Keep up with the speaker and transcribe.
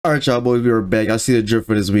All right, y'all boys, we are back. I see the drip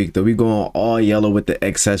for this week though. We going all yellow with the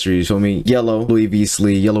accessories. Feel me? Yellow Louis V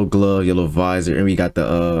sleeve, yellow glove, yellow visor, and we got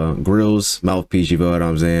the grills, mouthpiece. You feel what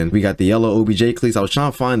I'm saying? We got the yellow OBJ cleats. I was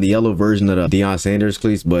trying to find the yellow version of the Deion Sanders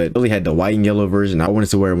cleats, but really had the white and yellow version. I wanted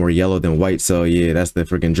to wear more yellow than white, so yeah, that's the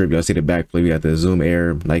freaking drip. Y'all see the back plate? We got the Zoom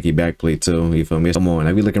Air Nike back plate too. You feel me? Come on,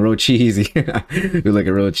 like, we looking real cheesy. We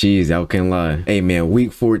looking real cheesy. I can't lie. Hey man,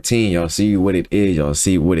 week 14. Y'all see what it is. Y'all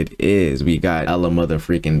see what it is. We got Ella mother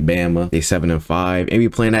freaking Bama. They 7-5, and we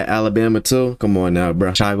playing at Alabama too. Come on now,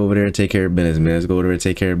 bro. Chive over there and take care of business, man. Let's go over there and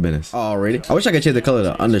take care of business. Alrighty. I wish I could change the color of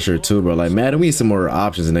the undershirt too, bro. Like, man, we need some more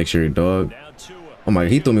options next year, dog. Oh my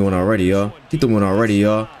god, he threw me one already, y'all. He threw me one already,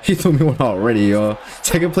 y'all. He threw me one already, y'all.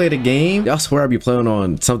 Second play of the game. Y'all swear I'd be playing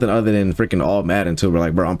on something other than freaking all Madden too, bro.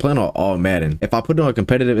 Like, bro, I'm playing on all Madden. If I put it on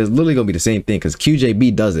competitive, it's literally gonna be the same thing because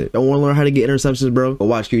QJB does it. Don't want to learn how to get interceptions, bro? Go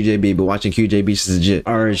watch QJB, but watching QJB is legit.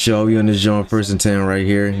 Alright, y'all, we on this joint 1st and 10 right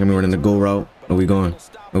here. And we running the go route. Where we going?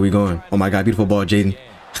 Where we going? Oh my god, beautiful ball, Jaden.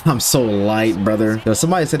 I'm so light, brother. Yo,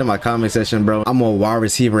 somebody said in my comment section, bro, I'm a wide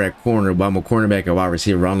receiver at corner, but I'm a cornerback at wide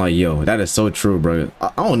receiver. I'm like, yo, that is so true, bro.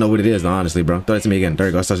 I don't know what it is, honestly, bro. Throw it to me again. There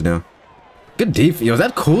you go, touchdown. Good defense. Yo, is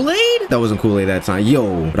that Kool-Aid? That wasn't Kool-Aid that time.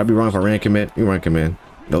 Yo, would I be wrong if I ran commit? You run commit.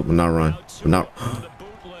 Nope, I'm not run. I'm not. Oh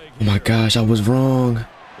my gosh, I was wrong.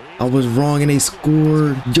 I was wrong and they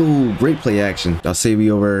scored. Yo, great play action. Y'all see we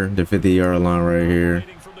over the 50-yard line right here.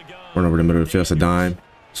 Run over the middle of the field, it's a dime.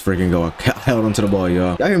 Let's freaking go. I held onto the ball,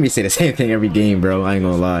 y'all. Y'all hear me say the same thing every game, bro. I ain't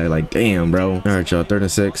gonna lie. Like, damn, bro. All right, y'all. 3rd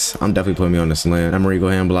and 6. I'm definitely putting me on the slant. Emery, go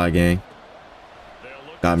ahead and block, gang.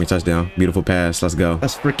 Got me. Touchdown. Beautiful pass. Let's go.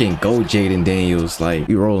 Let's freaking go, Jaden Daniels. Like,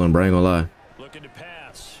 you rolling, bro. I ain't gonna lie.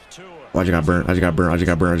 Oh, I just got burnt. I just got burnt. I just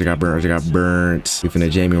got burnt. I just got burnt. I just got burnt. We finna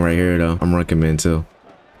jam him right here, though. I'm running in, too.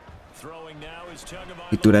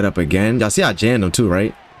 He threw that up again. Y'all see I jammed him, too,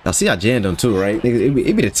 right? Y'all see I jammed him too, right? It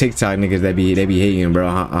be the TikTok niggas that be hating, bro.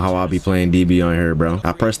 How I'll be playing DB on here, bro.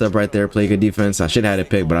 I pressed up right there, play good defense. I should have had a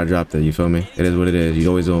pick, but I dropped it. You feel me? It is what it is. You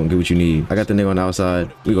always don't get what you need. I got the nigga on the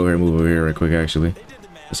outside. We go here and move over here right quick, actually.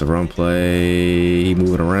 It's a run play. He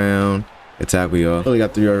moving around. Attack we all. Really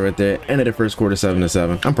got 3 yards right there. End of the first quarter,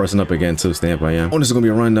 7-7. I'm pressing up again too, Stamp I am. Oh, this is gonna be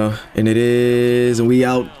a run though. And it is. And we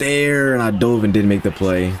out there. And I dove and didn't make the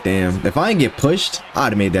play. Damn. If I didn't get pushed,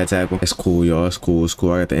 I'd have made that tackle. It's cool, y'all. It's cool. It's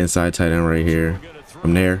cool. I got the inside tight end right here.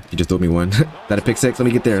 From there. He just threw me one. That a pick 6? Let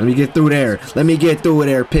me get there. Let me get through there. Let me get through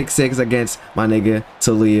there. Pick 6 against my nigga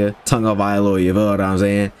Talia. Tongue of Iloy. You know what I'm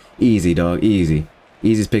saying? Easy, dog. Easy.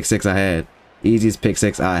 Easiest pick 6 I had. Easiest pick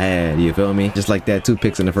 6 I had, you feel me? Just like that, 2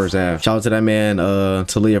 picks in the first half. Shout out to that man,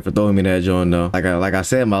 Talia, for throwing me that joint though. Like I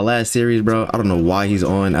said in my last series, bro. I don't know why he's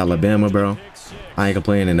on Alabama, bro. I ain't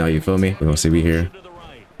complaining now, you feel me? We're gonna see we here.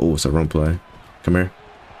 Oh, it's a run play. Come here.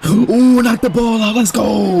 Oh, knock the ball out. Let's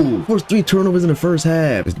go. First 3 turnovers in the first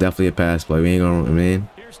half. It's definitely a pass play. We ain't gonna, I mean,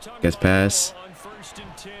 gets pass.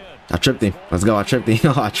 I tripped him. Let's go. I tripped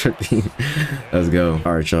him. I tripped him. Let's go.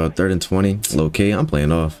 All right, y'all. 3rd and 20. Low key. I'm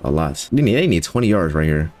playing off a lot. They need 20 yards right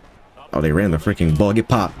here. Oh, they ran the freaking ball. Get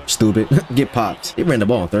popped. Stupid. Get popped. They ran the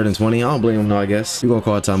ball. 3rd and 20. I don't blame them, no, I guess. We're going to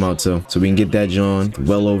call a timeout, too. So we can get that, John.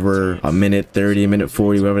 Well over a minute 30, a minute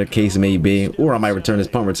 40, whatever the case may be. Or I might return this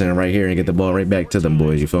punt return right here and get the ball right back to them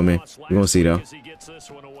boys. You feel me? We're going to see, though.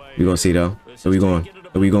 We're going to see, though. Where we going?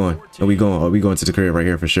 Where we going? Where we going? Oh, we going to the crib right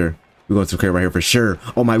here for sure. We're going to the crib right here for sure.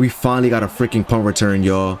 Oh my, we finally got a freaking punt return,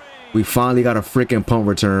 y'all. We finally got a freaking punt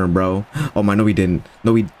return, bro. Oh my, no we didn't.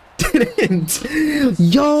 No we didn't.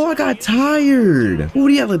 Yo, I got tired. What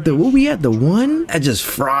we at the 1? That just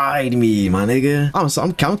fried me, my nigga.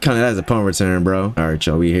 I'm counting that as a punt return, bro. All right,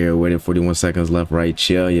 y'all, we here waiting 41 seconds left, right,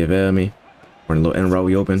 chill, you feel me? Run a little end route,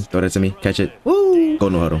 we open. Throw that to me, catch it. Woo! Go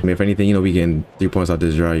no huddle. I mean, if anything, you know, we getting 3 points out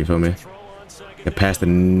this drive, you feel me? Get past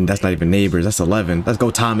the, that's not even neighbors. That's 11. Let's go,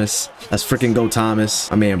 Thomas. Let's freaking go, Thomas.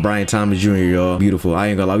 My man, Brian Thomas Jr., y'all. Beautiful. I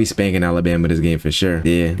ain't gonna lie. We spanking Alabama this game for sure.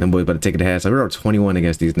 Yeah, them boys about to take it to half. So we're up 21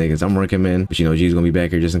 against these niggas. I'm ranking in. But you know, G's gonna be back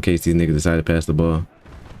here just in case these niggas decide to pass the ball.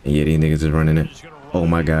 And yeah, these niggas is running it. Oh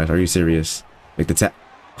my gosh. Are you serious? Make the tap.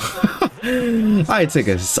 I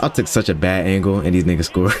took such a bad angle and these niggas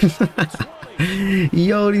scored.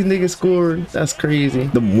 Yo, these niggas scored. That's crazy.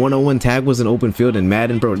 The 1-on-1 tag was an open field in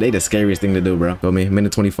Madden, bro. They the scariest thing to do, bro. Feel me?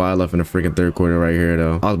 Minute 25 left in the freaking 3rd quarter right here,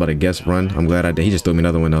 though. I was about to guess run. I'm glad I did. He just threw me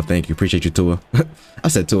another one, though. Thank you. Appreciate you, Tua. I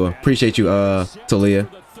said Tua. Appreciate you, Talia.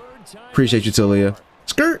 Appreciate you, Talia.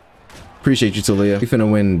 Skirt. Appreciate you, Talia. We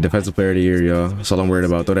finna win Defensive Player of the Year, y'all. That's all I'm worried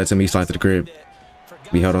about. Throw that to me. Slide to the crib.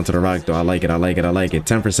 We held onto the rock though. I like it. I like it. I like it.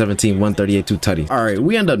 10 for 17, 138, 2 tutties. All right,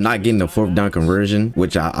 we end up not getting the 4th down conversion,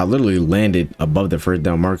 which I literally landed above the 1st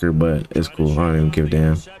down marker, but it's cool. I don't even give a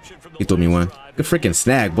damn. He threw me one. Good freaking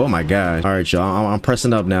snag. Oh my gosh. All right, y'all. I'm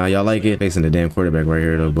pressing up now. Y'all like it? Facing the damn quarterback right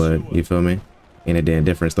here, though, bud. You feel me? Ain't a damn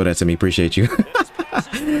difference. Throw that to me. Appreciate you.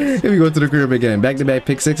 Here we go to the crib again. Back-to-back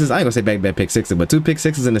pick sixes. I ain't gonna say back-to-back pick sixes, but 2 pick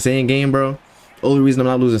sixes in the same game, bro. Only reason I'm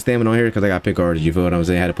not losing stamina on here because I got pick orders. You feel what I'm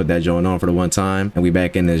saying? I had to put that joint on for the one time, and we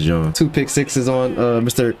back in this joint. 2 pick sixes on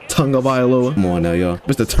Mr. Tungavailoa. Come on now, y'all.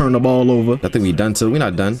 Mr. Turn the ball over. I think we done too. We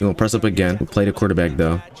not done. We gonna press up again. We'll play the quarterback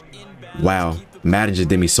though. Wow, Madden just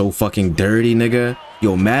did me so fucking dirty, nigga.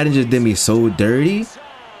 Yo, Madden just did me so dirty.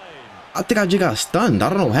 I think I just got stunned. I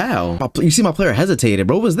don't know how. You see my player hesitated,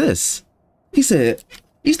 bro. What was this? He said.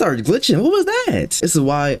 He started glitching. What was that? This is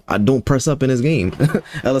why I don't press up in this game.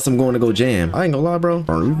 Unless I'm going to go jam. I ain't gonna lie, bro.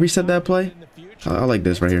 Reset that play. I like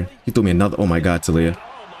this right here. He threw me another. Oh my God, Talia.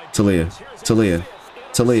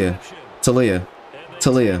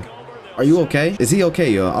 Are you okay? Is he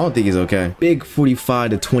okay, y'all? I don't think he's okay. Big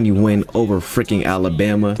 45-20 win over freaking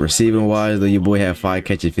Alabama. Receiving wise, though, your boy had 5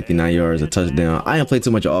 catches, 59 yards, a touchdown. I ain't played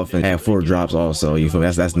too much offense. I had 4 drops also. You feel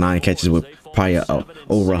me? That's 9 catches with probably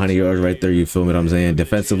over 100 yards right there. You feel me what I'm saying?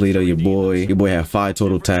 Defensively, though, your boy had 5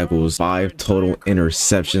 total tackles, 5 total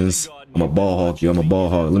interceptions. I'm a ball hawk, yo. I'm a ball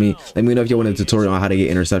hawk. Let me know if you want a tutorial on how to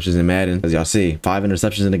get interceptions in Madden. As y'all see, 5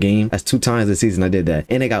 interceptions in the game. That's 2 times this season I did that.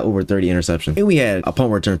 And they got over 30 interceptions. And we had a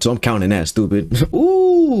punt return, so I'm counting that, stupid.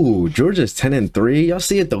 Ooh, Georgia's 10-3. Y'all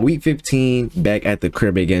see it, the week 15 back at the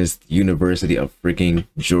crib against University of freaking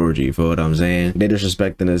Georgia. You feel what I'm saying? They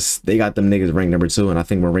disrespecting us. They got them niggas ranked number 2, and I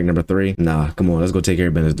think we're ranked number 3. Nah, come on, let's go take care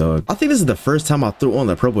of business, dog. I think this is the first time I threw on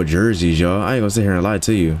the purple jerseys, y'all. I ain't gonna sit here and lie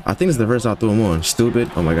to you. I think this is the first time I threw them on.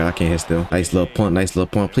 Stupid. Oh my God, I can't hit still. Nice little punt, nice little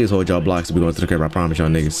punt. Please hold y'all blocks. We going to the crib. I promise y'all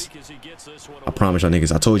niggas. I promise y'all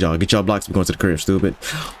niggas. I told y'all, get y'all blocks. We going to the crib, stupid.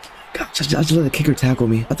 God, just let the kicker tackle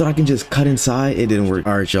me. I thought I can just cut inside. It didn't work.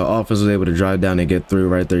 All right, y'all. Offense was able to drive down and get through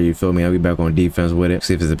right there. You feel me? I'll be back on defense with it.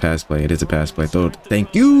 See if it's a pass play. It is a pass play. Throw it.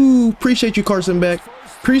 Thank you. Appreciate you, Carson Beck.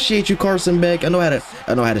 Appreciate you, Carson Beck. I know how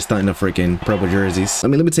to stunt in the freaking purple jerseys. Let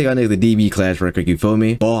me take out niggas the DB class real quick. You feel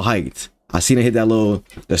me? Ball height. I seen it hit that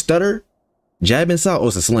the stutter. Jab inside. Oh,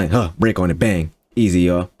 it's a slant. Huh. Break on it. Bang. Easy,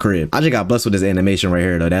 y'all. Crib. I just got blessed with this animation right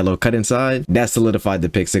here, though. That little cut inside. That solidified the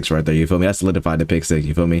pick 6 right there. You feel me? That solidified the pick 6.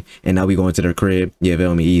 You feel me? And now we going to the crib. You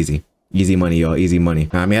feel me? Easy. Easy money, y'all. Easy money.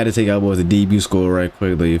 I mean, I had to take out boys the debut score right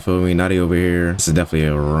quick, though. You feel me? Now they over here. This is definitely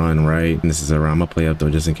a run, right? And this is a run. I'm gonna play up,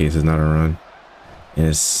 though, just in case it's not a run. And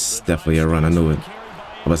it's definitely a run. I knew it.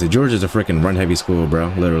 I was about to say, Georgia's a freaking run-heavy school,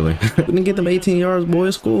 bro. Literally. We didn't get them 18 yards, boy.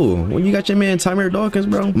 It's cool. When you got your man Tymer Dawkins,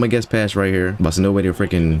 bro. I'm gonna guess pass right here. About to know where they're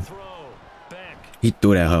freaking... He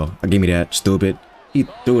threw that hoe. Give me that, stupid. He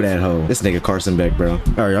threw that hoe. This nigga Carson Beck, bro. All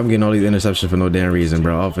right, I'm getting all these interceptions for no damn reason,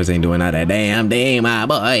 bro. Offense ain't doing not that damn thing, my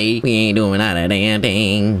boy. We ain't doing not that damn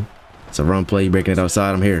thing. It's a run play. You breaking it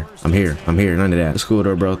outside. I'm here. None of that. It's cool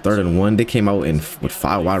though, bro. 3rd and 1. They came out with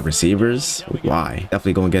 5 wide receivers. Why?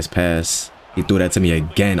 Definitely gonna guess pass. He threw that to me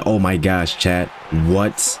again. Oh my gosh, chat.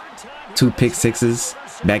 What? 2 pick 6s,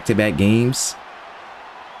 back-to-back games.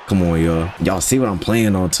 Come on, y'all. Y'all see what I'm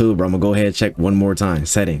playing on too, bro. I'm gonna go ahead and check one more time.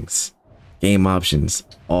 Settings, game options,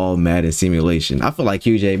 all Madden simulation. I feel like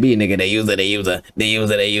QJB, nigga. They use it.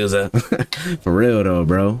 For real though,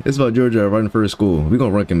 bro. It's about Georgia running first school. We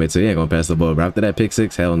gonna run commit, so he ain't gonna pass the ball. But after that pick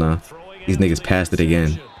 6, hell nah. These niggas passed it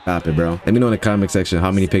again. Stop it, bro. Let me know in the comment section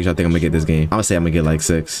how many picks I think I'm gonna get this game. I'm gonna say I'm gonna get like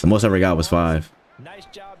 6. The most I ever got was 5. Nice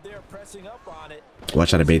job there pressing up on it.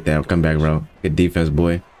 Watch how to bait that. Come back, bro. Good defense,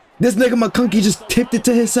 boy. This nigga McConkey just tipped it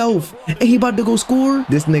to himself. And he about to go score.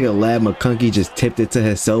 This nigga Lad McConkey just tipped it to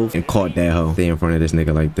himself and caught that hoe. Stay in front of this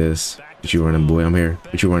nigga like this. What you running, boy? I'm here.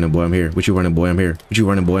 What you running, boy? I'm here. What you running, boy? I'm here. What you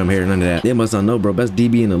running, boy? I'm here. None of that. They must not know, bro. Best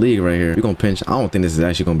DB in the league right here. We gonna pinch. I don't think this is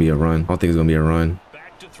actually gonna be a run. I don't think it's gonna be a run.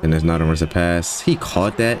 And it's not a run, it's a pass. He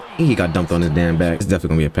caught that. And he got dumped on his damn back. It's definitely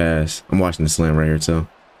gonna be a pass. I'm watching the slant right here too.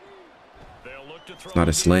 It's not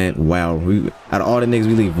a slant. Wow. Out of all the niggas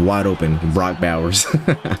we leave wide open, Brock Bowers.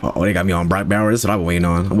 Oh, they got me on Brock Bowers. That's what I've been waiting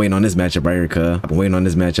on. I'm waiting on this matchup right here, cuz. I've been waiting on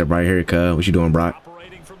this matchup right here, cuz. What you doing, Brock?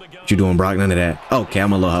 What you doing, Brock? None of that. Okay,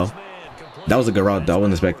 I'm a little hoe. That was a good route, though. I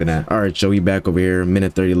wasn't expecting that. All right, so we back over here.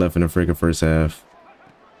 Minute 30 left in the freaking first half.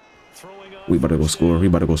 We about to go score. We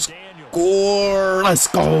about to go score. Let's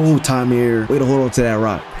go, Tamir. Way to hold on to that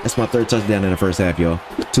rock. That's my 3rd touchdown in the first half, y'all.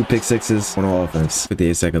 2 pick 6s on offense.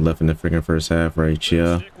 58 seconds left in the freaking first half right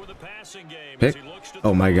here. Pick.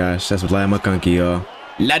 Oh my gosh, that's Lad McConkey, y'all.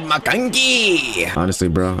 Lad McConkey. Honestly,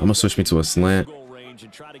 bro, I'm gonna switch me to a slant.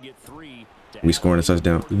 We scoring a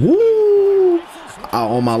touchdown. Woo!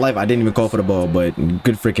 On my life, I didn't even call for the ball, but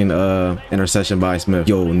good freaking interception by Smith.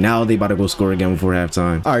 Yo, now they about to go score again before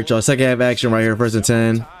halftime. All right, y'all. Second half action right here. 1st and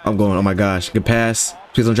 10. I'm going. Oh my gosh. Good pass.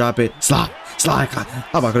 Please don't drop it. Slot. Slide.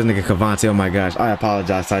 How about this nigga Cavante? Oh my gosh. I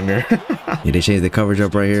apologize, Timir. Yeah, they changed the coverage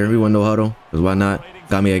up right here. We want no huddle. Because why not?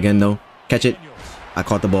 Got me again, though. Catch it. I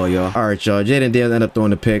caught the ball, y'all. All right, y'all. Jaden Daniels ended up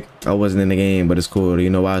throwing the pick. I wasn't in the game, but it's cool. You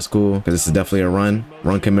know why it's cool? Because this is definitely a run.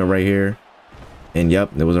 Run commit right here. And yep,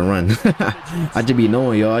 there was a run. I just be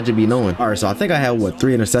knowing, y'all. I just be knowing. All right, so I think I had, what,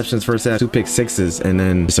 3 interceptions first half, 2 pick sixes, and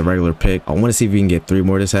then just a regular pick. I want to see if we can get 3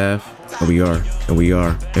 more this half. And we are. And we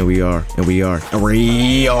are. And we are. And we are. And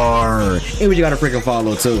we are. And we got a freaking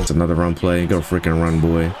follow, too. It's another run play. Go freaking run,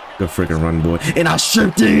 boy. Go freaking run, boy. And I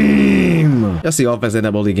stripped him. Y'all see offense end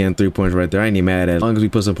up only getting 3 points right there. I ain't even mad at it. As long as we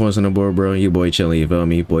put some points on the board, bro, you boy chilling, you feel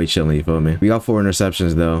me? Boy chilling, you feel me? We got 4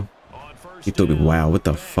 interceptions, though. He threw me. Wow, what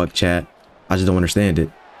the fuck, chat? I just don't understand it.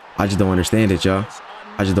 I just don't understand it, y'all.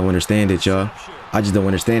 I just don't understand it, y'all. I just don't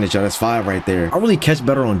understand it, y'all. That's 5 right there. I really catch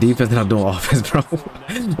better on defense than I do on offense, bro.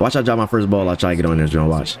 Watch I drop my first ball. I'll try to get on there, John.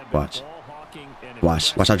 Watch. Watch.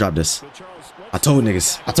 Watch. Watch I drop this. I told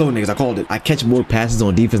niggas. I called it. I catch more passes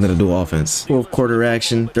on defense than I do offense. 4th quarter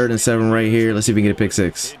action. 3rd and 7 right here. Let's see if we can get a pick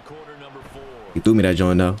 6. He threw me that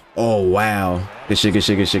joint though. Oh wow. Good shit, good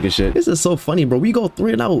shit, good shit, good shit. This is so funny, bro. We go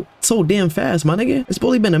 3 and out so damn fast, my nigga. It's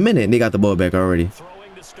only been a minute and they got the ball back already.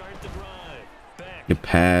 Good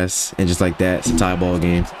pass. And just like that, it's a tie ball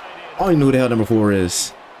game. I don't even know who the hell number 4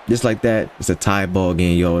 is. Just like that, it's a tie ball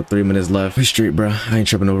game, yo. With 3 minutes left. We street, bro. I ain't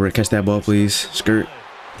tripping over it. Catch that ball, please. Skirt.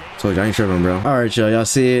 Told you I ain't tripping, bro. All right, y'all. Y'all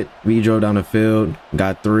see it? We drove down the field.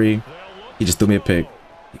 Got 3. He just threw me a pick.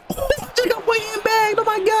 Oh,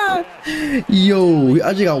 my God, yo,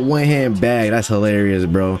 I just got 1 hand bag. That's hilarious,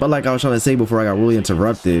 bro. But like I was trying to say before I got really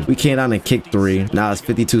interrupted, we came down and kicked 3. Now it's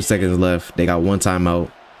 52 seconds left. They got 1 timeout.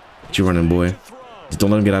 What you running, boy? Just don't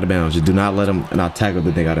let him get out of bounds. Just do not let him not tackle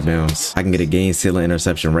the thing out of bounds. I can get a game sealing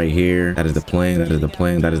interception right here. That is the plan. That is the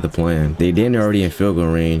plan. That is the plan. They're already in field goal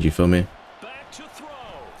range. You feel me?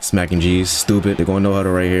 Smacking G's. Stupid. They're going no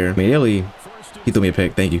huddle right here. Immediately, he threw me a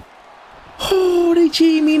pick. Thank you. Oh, they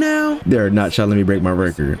cheat me now. They're not trying to let me break my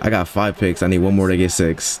record. I got 5 picks. I need 1 more to get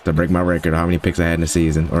 6 to break my record of how many picks I had in the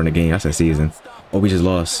season or in the game. I said season. Oh, we just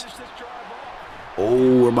lost.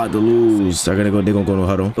 Oh, we're about to lose. They're gonna go no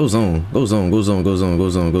huddle. Go zone. Go zone. Go zone. Go zone. Go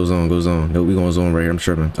zone. Go zone. Go zone. No, we going zone right here. I'm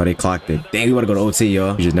tripping. Oh, they clocked it. Dang, we want to go to OT,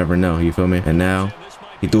 y'all. You just never know. You feel me? And now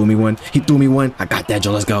he threw me one. He threw me one. I got that,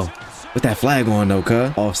 Joe. Let's go. With that flag on though, cuz.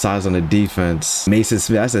 Offsides on the defense. Mason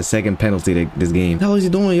Smith. That's a 2nd penalty this game. What the hell is he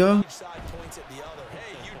doing, y'all?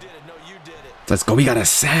 Let's go. We got a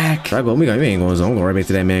sack. I go. We ain't going zone. I'm going right back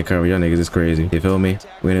to that man cover. Y'all niggas is crazy. You feel me?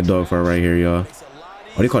 We in a dog fight right here, y'all.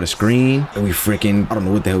 Oh, they caught a screen. And we freaking, I don't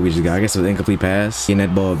know what the hell we just got. I guess it was an incomplete pass. Getting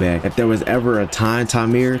that ball back. If there was ever a time,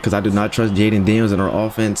 Tamir, because I do not trust Jaden Daniels in our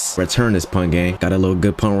offense, return this punt game. Got a little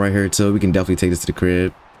good punt right here, too. We can definitely take this to the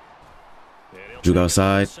crib. Juke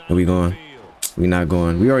outside. Where we going? We not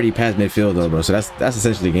going. We already passed midfield though, bro. So that's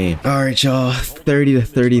essentially the game. All right, y'all.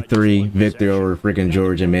 30-33 victory over freaking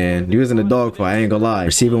Georgia, man. He was in the dogfight. I ain't gonna lie.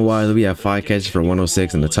 Receiving wise, we had 5 catches for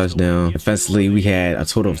 106 and a touchdown. Defensively, we had a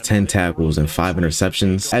total of 10 tackles and 5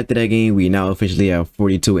 interceptions. After that game, we now officially have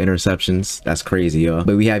 42 interceptions. That's crazy, y'all.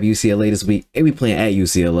 But we have UCLA this week, and we playing at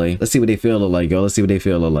UCLA. Let's see what they feel like, y'all. Let's see what they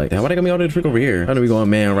feel like. Why they got me all the trick over here? I know we going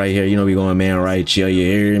man right here. You know we going man right. Chill, you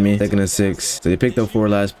hear me? 2nd and 6. So they picked up 4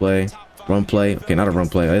 last play. Run play. Okay, not a run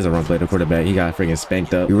play. It is a run play. The quarterback, he got freaking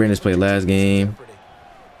spanked up. We ran this play last game.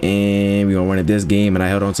 And we gonna run it this game. And I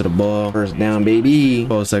held on to the ball. 1st down, baby.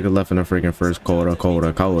 12 seconds left in the freaking 1st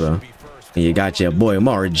quarter. And you got your boy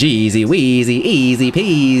Mar Jeezy, Weezy, easy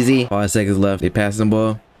peasy. 5 seconds left. They passing the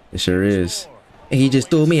ball. It sure is. And he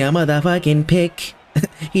just threw me a motherfucking pick.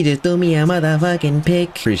 He just threw me a motherfucking pick.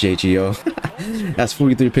 Appreciate you, yo. That's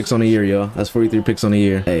 43 picks on the year, y'all. That's 43 picks on the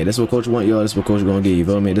year. Hey, this is what coach want, y'all. This is what coach gonna get. You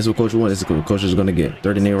feel me? This is what coach want. This is what coach is gonna get.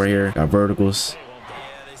 38 right here. Got verticals.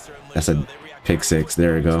 That's a pick 6.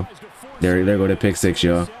 There we go. There go the pick 6,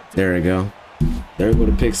 y'all. There we go. There go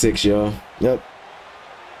the pick 6, y'all. Yep.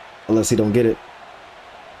 Unless he don't get it.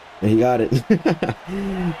 And he got it.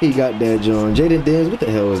 He got that, John. Jaden Daniels, what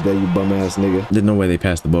the hell is that, you bum ass nigga? There's no way they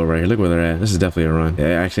passed the ball right here. Look where they're at. This is definitely a run.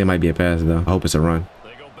 Yeah, actually, it might be a pass, though. I hope it's a run.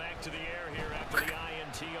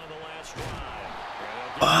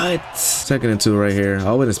 What? 2nd and 2 right here.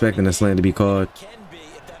 I wasn't expecting the slant to be called.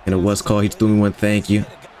 And it was called. He threw me one. Thank you.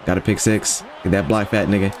 Got a pick 6. Get that block, fat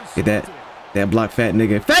nigga. Get that block, fat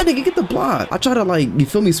nigga. Fat nigga, get the block. I try to, like, you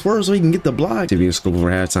feel me, swerve so he can get the block. To be a scoop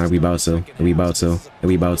over halftime. We about to. And we about to. And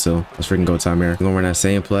we about to. Let's freaking go time here. We're gonna run that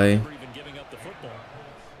same play.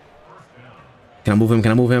 Can I move him?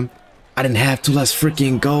 Can I move him? I didn't have to. Let's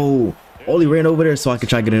freaking go. only ran over there so I could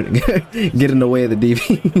try to get in the way of the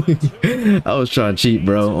DB. I was trying to cheat,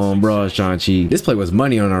 bro. Bro, I was trying to cheat. This play was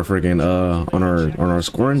money on our freaking on our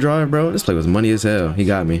scoring drive, bro. This play was money as hell. He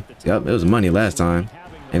got me. Yep, it was money last time.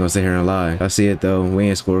 Ain't gonna sit here and lie. I see it though. We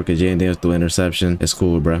ain't scored because Jaden Daniels threw an interception. It's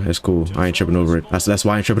cool, bro. It's cool. I ain't tripping over it. That's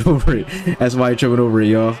why I ain't tripping over it. That's why I ain't tripping over it,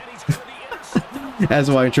 y'all. That's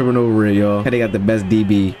why I'm tripping over it, y'all. They got the best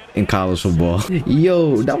DB in college football.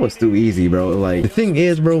 Yo, that was too easy, bro. Like, the thing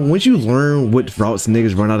is, bro, once you learn what routes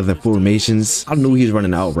niggas run out of the formations, I knew he was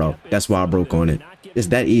running out route. That's why I broke on it. It's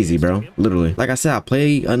that easy, bro. Literally. Like I said, I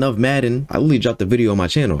play enough Madden. I literally dropped the video on my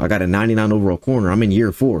channel. I got a 99 overall corner. I'm in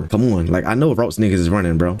year 4. Come on. Like, I know routes niggas is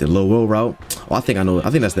running, bro. The low roll route. Oh, I think I know. I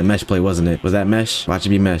think that's the mesh play, wasn't it? Was that mesh? Watch it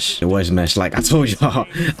be mesh. It was mesh. Like I told y'all,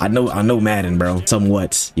 I know Madden, bro.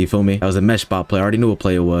 Somewhat. You feel me? That was a mesh spot play. I already knew what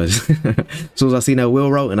play it was. As soon as I seen that wheel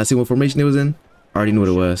route and I see what formation it was in, I already knew what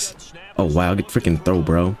it was. Oh wow, get freaking throw,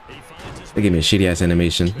 bro. They gave me a shitty ass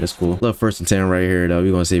animation. That's cool. Love 1st and 10 right here though.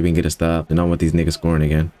 We're gonna see if we can get a stop. And I want these niggas scoring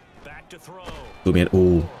again. Threw me an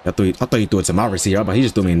ooh. I thought he threw it to my receiver, but he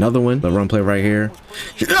just threw me another one. The run play right here.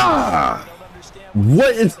 Ah!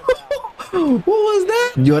 What is what was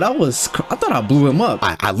that? Yo, that was, I thought I blew him up.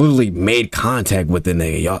 I literally made contact with the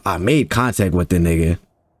nigga, y'all. I made contact with the nigga.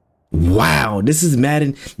 Wow, this is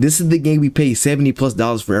Madden. This is the game we pay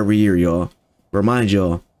 $70+ for every year, y'all. Remind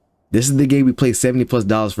y'all, this is the game we play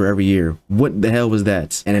 $70+ for every year. What the hell was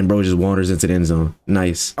that? And then bro just wanders into the end zone.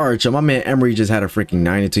 Nice. All right, y'all, my man Emery just had a freaking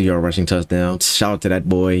 92-yard rushing touchdown. Shout out to that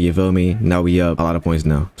boy, you feel me? Now we up a lot of points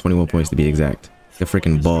now. 21 points to be exact. Good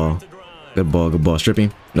freaking ball. Good ball, good ball.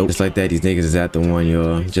 Stripping. Nope. Just like that, these niggas is at the one,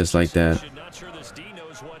 y'all. Just like that.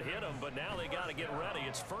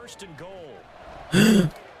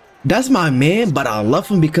 That's my man, but I love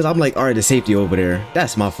him because I'm like, all right, the safety over there.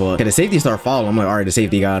 That's my fault. Okay, the safety start following. I'm like, all right, the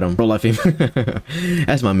safety got him. Bro left him.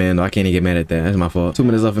 That's my man, though. I can't even get mad at that. That's my fault. 2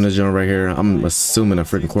 minutes left in this joint right here. I'm assuming a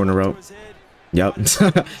freaking corner route. Yep.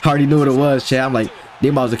 I already knew what it was, Chad. I'm like, they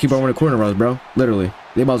about to keep on running corner routes, bro. Literally.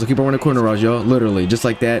 They about to keep on running corner routes, y'all. Literally. Just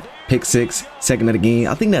like that. Pick 6. Second of the game.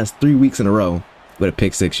 I think that's 3 weeks in a row with a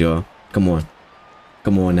pick 6, y'all. Come on.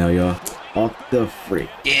 Come on now, y'all. Off the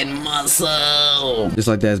freaking muscle. Just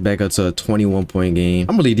like that, it's back up to a 21-point game.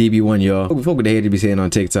 I'm really DB1, y'all. Fuck what they hate to be saying on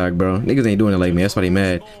TikTok, bro. Niggas ain't doing it like me. That's why they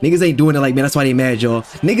mad. Niggas ain't doing it like me. That's why they mad, y'all.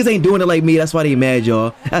 Niggas ain't doing it like me. That's why they mad,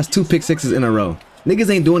 y'all. That's 2 pick 6s in a row. Niggas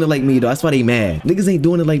ain't doing it like me, though. That's why they mad. Niggas ain't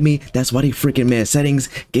doing it like me. That's why they freaking mad. Settings,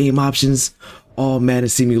 game options, all Madden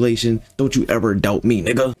simulation. Don't you ever doubt me,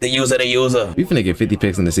 nigga. The user, the user. We finna get 50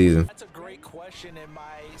 picks in the season.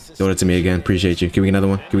 Throw it to me again. Appreciate you. Can we get another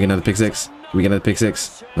one? Can we get another pick 6? Can we get another pick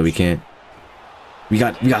 6? No, we can't. We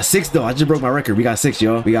got 6 though. I just broke my record. We got 6,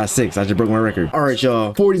 y'all. We got 6. I just broke my record. All right,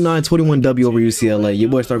 y'all. 49-21 W over UCLA.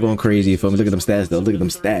 Your boy start going crazy. You feel me? Look at them stats though. Look at them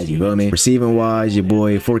stats. You feel me? Receiving wise, your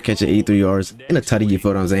boy 4 catches, 83 yards and a tutty. You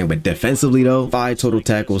feel what I'm saying? But defensively though, 5 total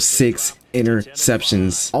tackles, 6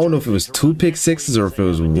 interceptions. I don't know if it was 2 pick 6s or if it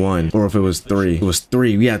was 1 or if it was 3. It was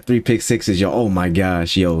 3. We had 3 pick 6s, yo. Oh my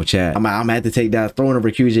gosh, yo, chat. I'm gonna have to take that throwing over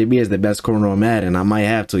QJB as the best corner on Madden. I might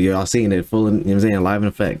have to, y'all. Seeing it full, you know what I'm saying, live in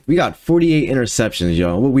effect. We got 48 interceptions,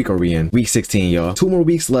 y'all. What week are we in? Week 16, y'all. 2 more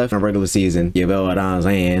weeks left in the regular season. You know what I'm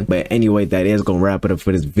saying? But anyway, that is gonna wrap it up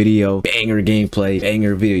for this video. Banger gameplay,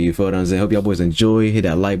 banger video. You feel what I'm saying? Hope y'all boys enjoy. Hit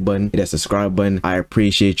that like button, hit that subscribe button. I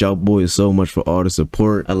appreciate y'all boys so much for all the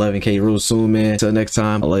support. 11K rules soon, man. Till next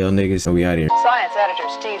time, I love y'all niggas, and we out here. Science editor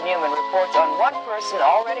Steve Newman reports on one person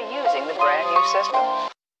already using the brand new system.